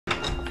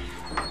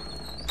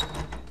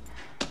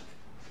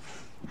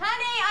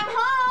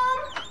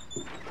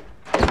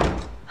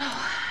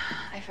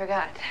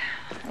forgot.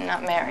 I'm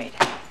not married.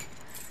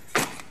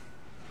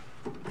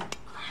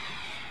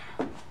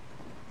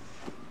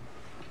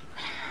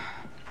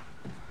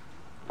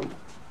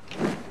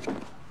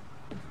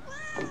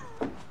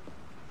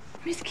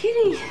 Miss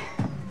Kitty.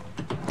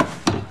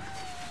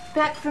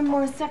 Back from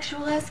more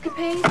sexual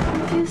escapades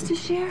you refuse to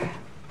share?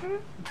 Hmm?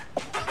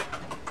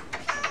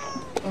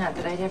 Not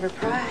that I'd ever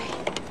pry.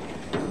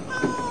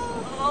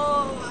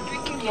 Oh,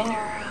 drinking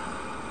dinner.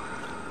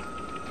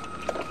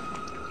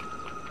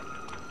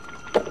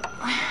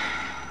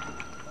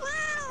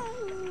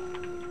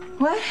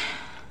 What?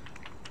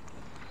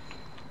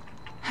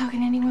 How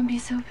can anyone be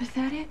so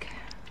pathetic?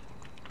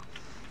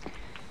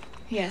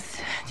 Yes,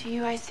 to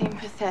you I seem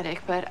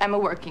pathetic, but I'm a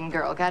working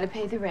girl. Gotta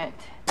pay the rent.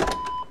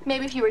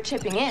 Maybe if you were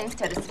chipping in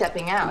instead of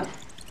stepping out.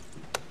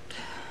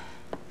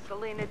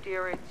 Selina,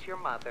 dear, it's your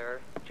mother.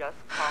 Just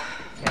called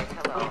to say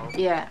hello.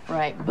 Yeah,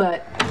 right,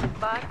 but...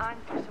 But I'm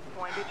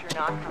disappointed you're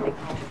not coming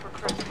home for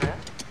Christmas.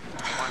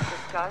 Want to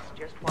discuss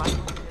just why you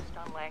insist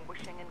on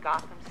languishing in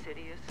Gotham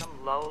City as some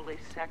lowly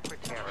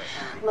secretary.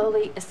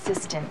 Lowly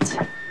assistant.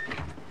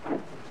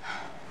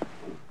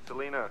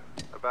 Selina,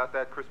 about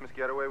that Christmas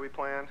getaway we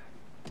planned?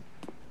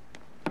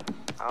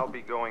 I'll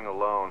be going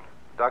alone.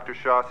 Dr.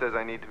 Shaw says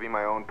I need to be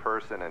my own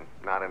person and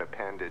not an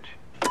appendage.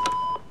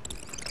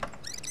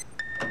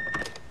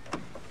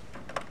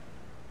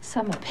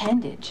 Some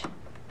appendage.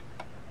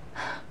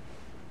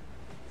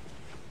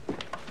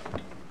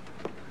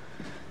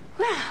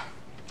 Well,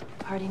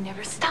 the party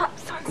never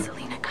stops on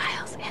Selina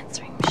Kyle's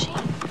answering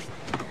machine.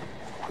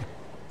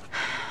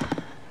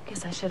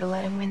 Guess I should have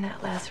let him win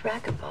that last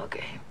racquetball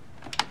game.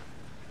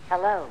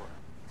 Hello,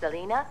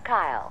 Selina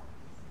Kyle.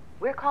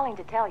 We're calling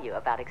to tell you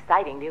about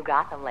exciting new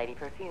Gotham Lady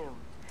perfume.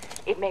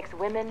 It makes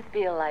women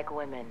feel like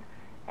women,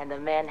 and the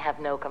men have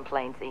no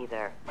complaints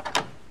either.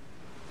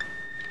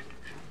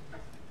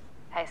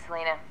 Hi,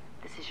 Selina.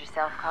 This is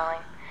yourself calling.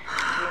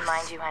 To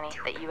remind you, honey,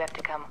 that you have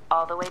to come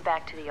all the way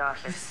back to the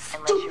office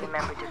unless you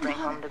remember to bring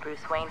home the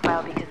Bruce Wayne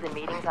file because the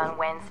meeting's on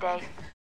Wednesday.